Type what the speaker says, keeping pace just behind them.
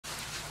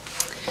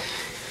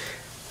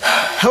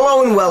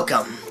Hello and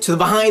welcome to the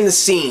behind the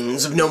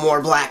scenes of No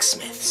More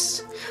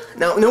Blacksmiths.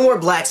 Now, No More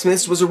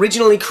Blacksmiths was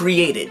originally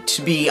created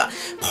to be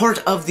part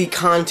of the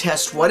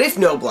contest What If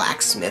No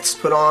Blacksmiths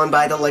put on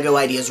by the LEGO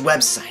Ideas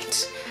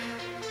website.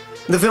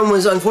 The film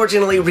was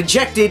unfortunately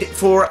rejected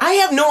for, I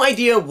have no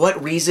idea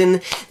what reason.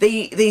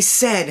 They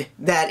said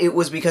that it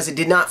was because it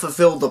did not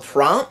fulfill the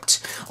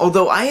prompt,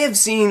 although I have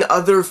seen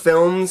other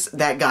films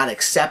that got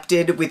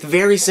accepted with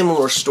very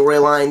similar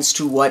storylines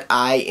to what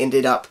I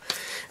ended up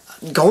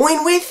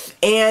going with,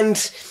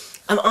 and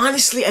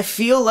honestly, I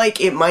feel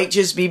like it might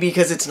just be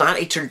because it's not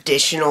a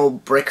traditional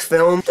brick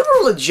film. There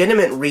were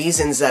legitimate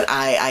reasons that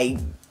I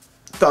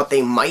thought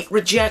they might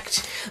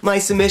reject my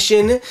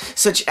submission,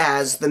 such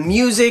as the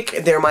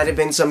music. There might have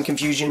been some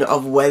confusion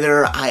of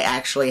whether I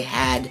actually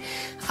had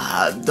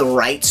the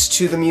rights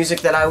to the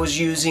music that I was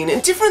using,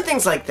 and different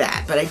things like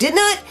that, but I did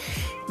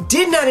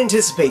not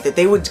anticipate that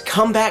they would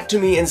come back to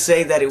me and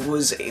say that it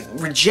was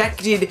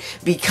rejected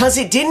because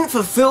it didn't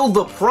fulfill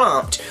the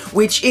prompt,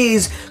 which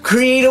is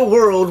create a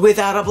world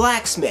without a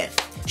blacksmith.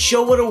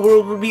 Show what a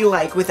world would be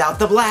like without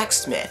the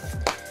blacksmith.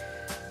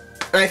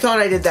 And I thought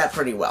I did that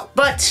pretty well.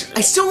 But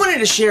I still wanted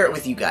to share it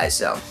with you guys,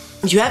 though.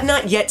 If you have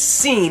not yet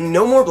seen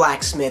No More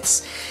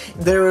Blacksmiths,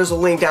 there is a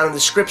link down in the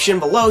description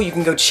below. You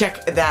can go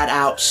check that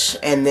out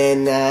and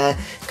then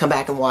come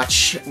back and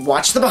watch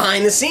the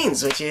behind the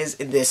scenes, which is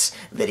this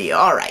video.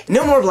 Alright,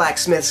 No More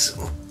Blacksmiths.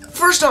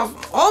 First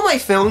off, all my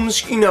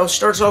films,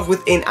 starts off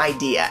with an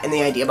idea, and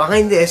the idea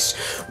behind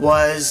this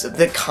was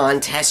the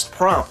contest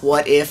prompt,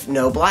 What If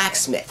No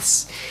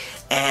Blacksmiths?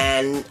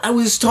 And I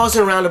was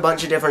tossing around a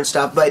bunch of different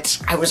stuff,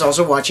 but I was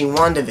also watching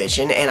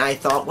WandaVision, and I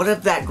thought, what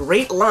if that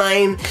great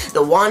line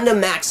that Wanda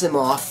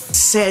Maximoff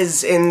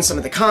says in some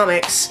of the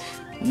comics,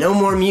 no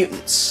more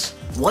mutants?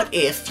 What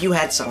if you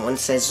had someone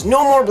says,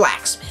 no more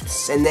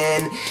blacksmiths, and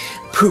then,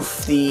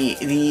 poof,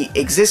 the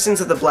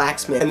existence of the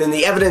blacksmith, and then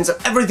the evidence of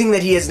everything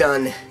that he has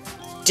done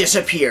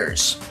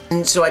disappears.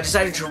 And so I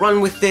decided to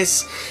run with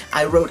this.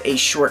 I wrote a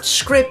short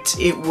script.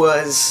 It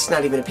was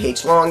not even a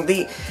page long.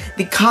 The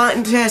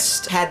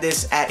contest had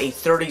this at a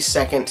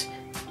 30-second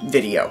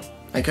video.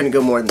 I couldn't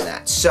go more than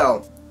that.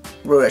 So,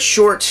 wrote a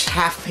short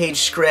half-page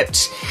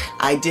script.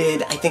 I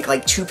did, I think,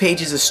 like 2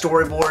 pages of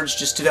storyboards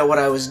just to know what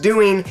I was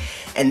doing,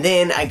 and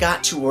then I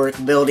got to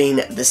work building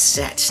the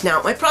set.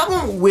 Now, my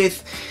problem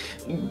with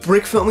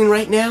brick filming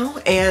right now,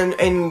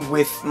 and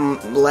with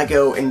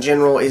LEGO in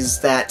general, is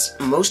that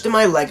most of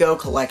my LEGO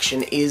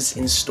collection is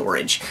in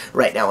storage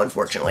right now,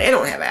 unfortunately. I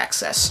don't have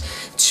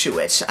access to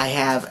it. I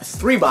have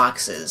 3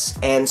 boxes,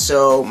 and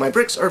so my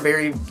bricks are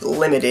very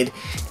limited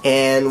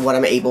in what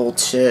I'm able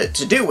to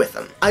do with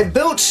them. I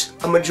built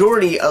a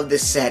majority of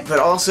this set, but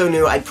also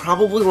knew I'd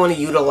probably want to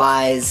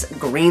utilize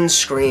green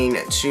screen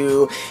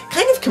to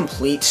kind of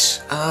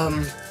complete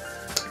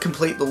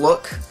the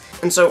look.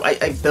 And so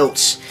I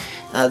built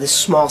this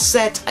small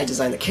set, I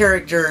designed the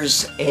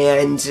characters,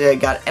 and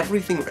got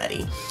everything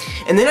ready.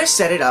 And then I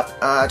set it up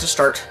to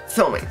start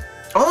filming.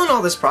 All in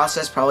all, this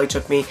process probably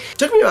took me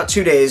about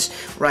 2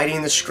 days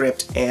writing the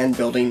script and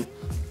building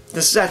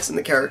the sets and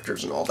the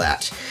characters and all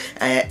that.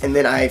 And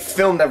then I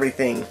filmed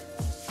everything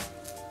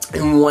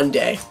in 1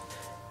 day.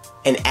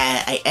 And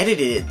I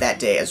edited it that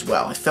day as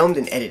well. I filmed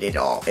and edited it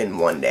all in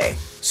 1 day.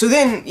 So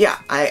then, yeah,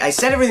 I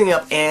set everything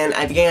up and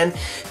I began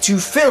to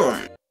film.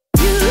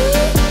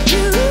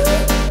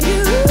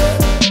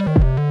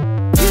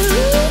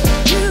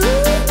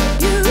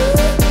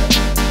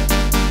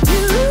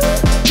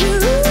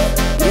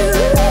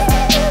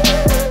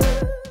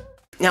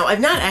 Now,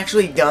 I've not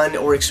actually done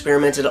or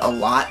experimented a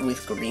lot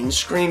with green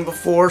screen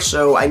before,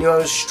 so I knew I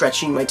was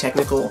stretching my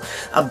technical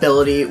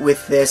ability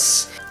with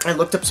this. I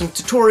looked up some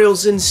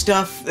tutorials and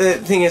stuff. The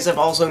thing is, I've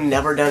also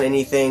never done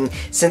anything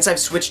since I've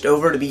switched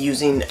over to be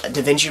using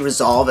DaVinci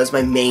Resolve as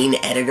my main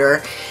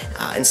editor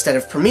instead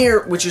of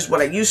Premiere, which is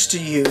what I used to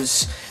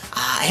use.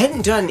 I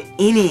hadn't done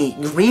any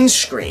green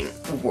screen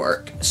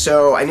work,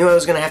 so I knew I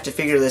was going to have to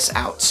figure this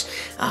out,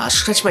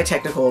 stretch my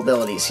technical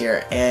abilities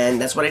here, and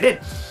that's what I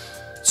did.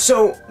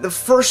 So, the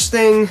first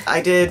thing I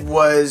did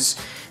was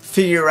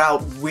figure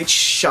out which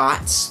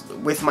shots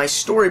with my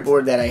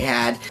storyboard that I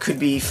had could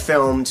be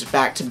filmed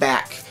back to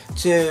back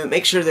to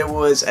make sure there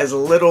was as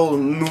little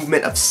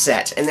movement of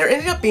set. And there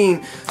ended up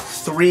being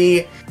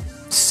 3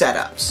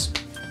 setups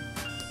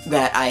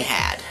that I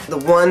had.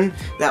 The one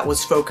that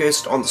was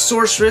focused on the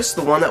sorceress,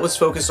 the one that was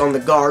focused on the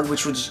guard,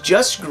 which was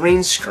just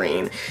green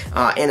screen,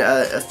 and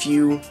a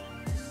few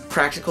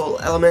practical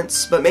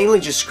elements, but mainly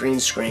just green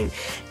screen,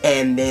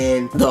 and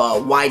then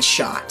the wide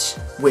shot,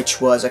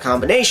 which was a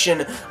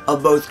combination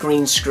of both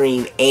green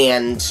screen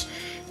and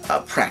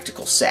a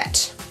practical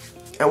set.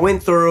 I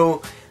went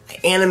through, I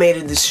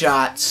animated the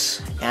shots,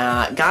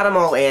 got them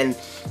all in,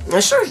 and I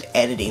started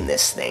editing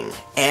this thing,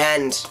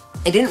 and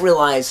I didn't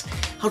realize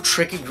how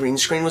tricky green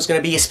screen was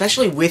going to be,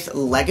 especially with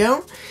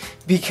LEGO,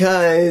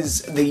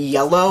 because the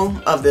yellow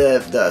of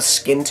the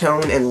skin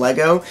tone in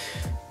LEGO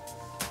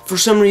for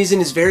some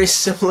reason is very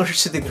similar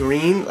to the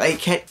green. I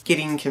kept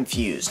getting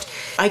confused.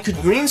 I could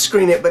green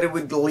screen it, but it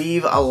would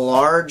leave a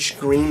large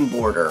green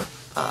border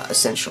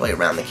essentially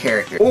around the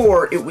character,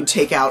 or it would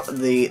take out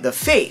the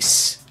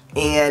face.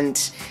 And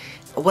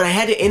what I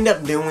had to end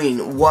up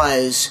doing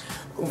was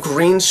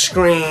green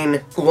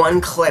screen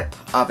one clip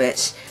of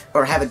it,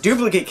 or have a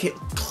duplicate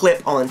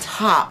clip on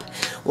top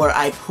where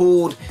I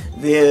pulled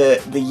the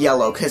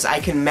yellow, because I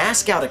can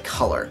mask out a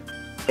color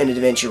in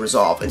DaVinci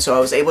Resolve, and so I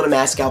was able to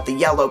mask out the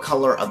yellow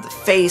color of the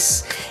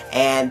face,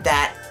 and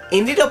that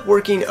ended up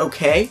working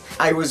okay.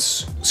 I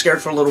was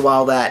scared for a little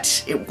while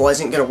that it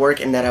wasn't going to work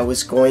and that I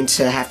was going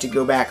to have to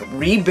go back,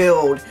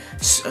 rebuild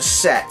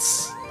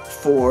sets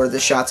for the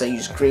shots I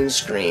used green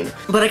screen.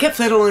 But I kept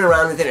fiddling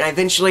around with it, and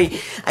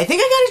eventually, I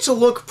think I got it to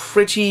look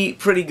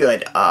pretty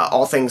good,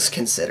 all things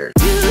considered.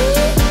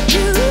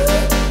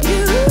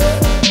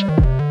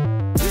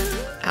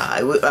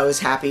 I was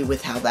happy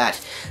with how that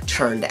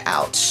turned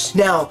out.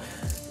 Now,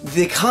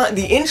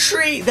 the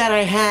entry that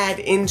I had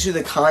into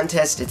the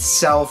contest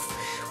itself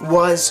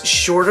was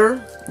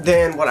shorter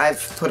than what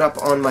I've put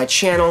up on my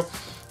channel,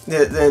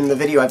 than the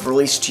video I've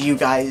released to you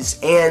guys,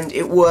 and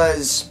it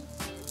was,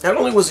 not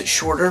only was it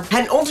shorter,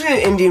 had an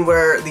alternate ending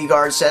where the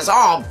guard says,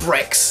 "Oh,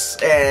 bricks,"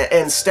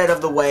 instead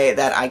of the way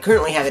that I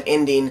currently have it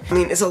ending. I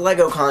mean, it's a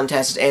LEGO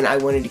contest, and I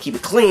wanted to keep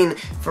it clean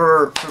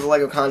for the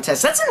LEGO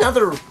contest. That's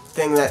another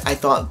thing that I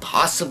thought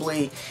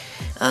possibly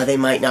they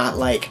might not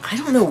like. I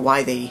don't know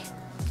why they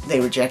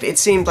reject it. It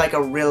seemed like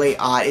a really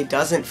odd, it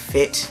doesn't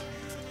fit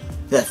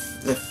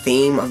the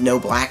theme of No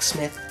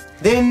Blacksmith.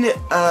 Then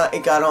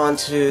it got on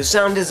to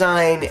sound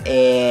design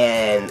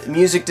and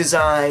music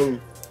design,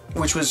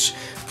 which was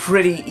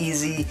pretty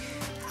easy.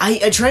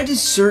 I tried to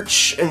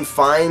search and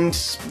find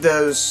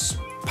those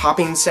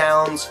popping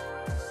sounds,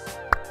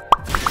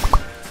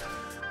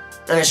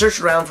 and I searched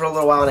around for a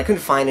little while and I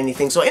couldn't find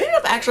anything, so I ended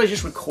up actually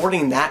just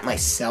recording that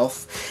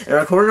myself, and I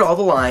recorded all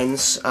the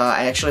lines.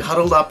 I actually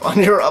huddled up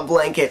under a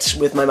blanket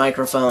with my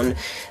microphone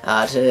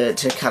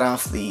to cut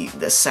off the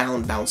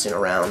sound bouncing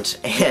around,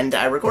 and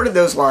I recorded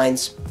those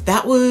lines.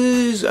 That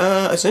was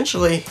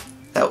essentially,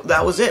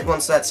 that was it.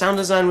 Once that sound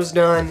design was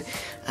done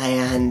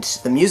and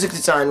the music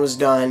design was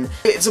done.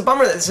 It's a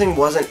bummer that this thing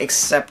wasn't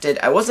accepted.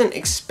 I wasn't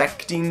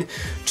expecting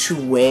to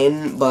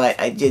win, but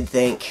I did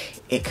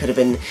think it could have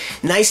been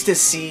nice to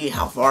see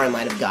how far I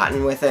might have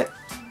gotten with it.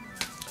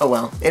 Oh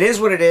well, it is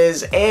what it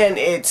is, and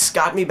it's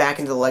got me back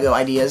into the LEGO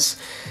Ideas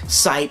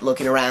site,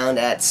 looking around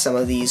at some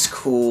of these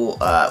cool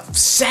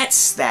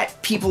sets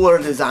that people are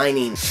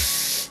designing.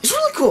 It's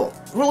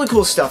really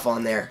cool stuff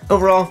on there.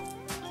 Overall,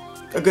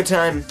 a good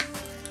time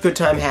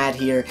had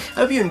here.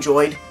 I hope you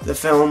enjoyed the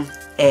film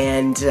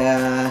and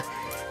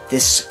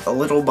this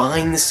little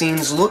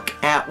behind-the-scenes look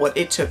at what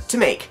it took to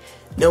make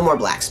No More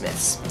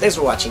Blacksmiths. Thanks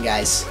for watching,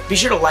 guys. Be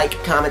sure to like,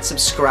 comment,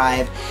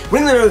 subscribe,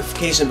 ring the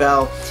notification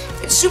bell.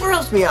 It super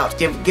helps me out.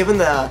 Giving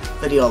the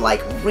video a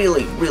like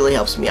really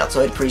helps me out,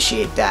 so I'd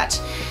appreciate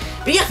that.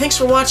 But yeah, thanks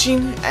for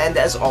watching, and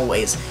as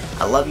always,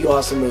 I love you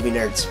awesome movie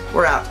nerds.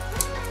 We're out.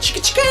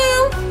 Chicka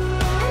chicka!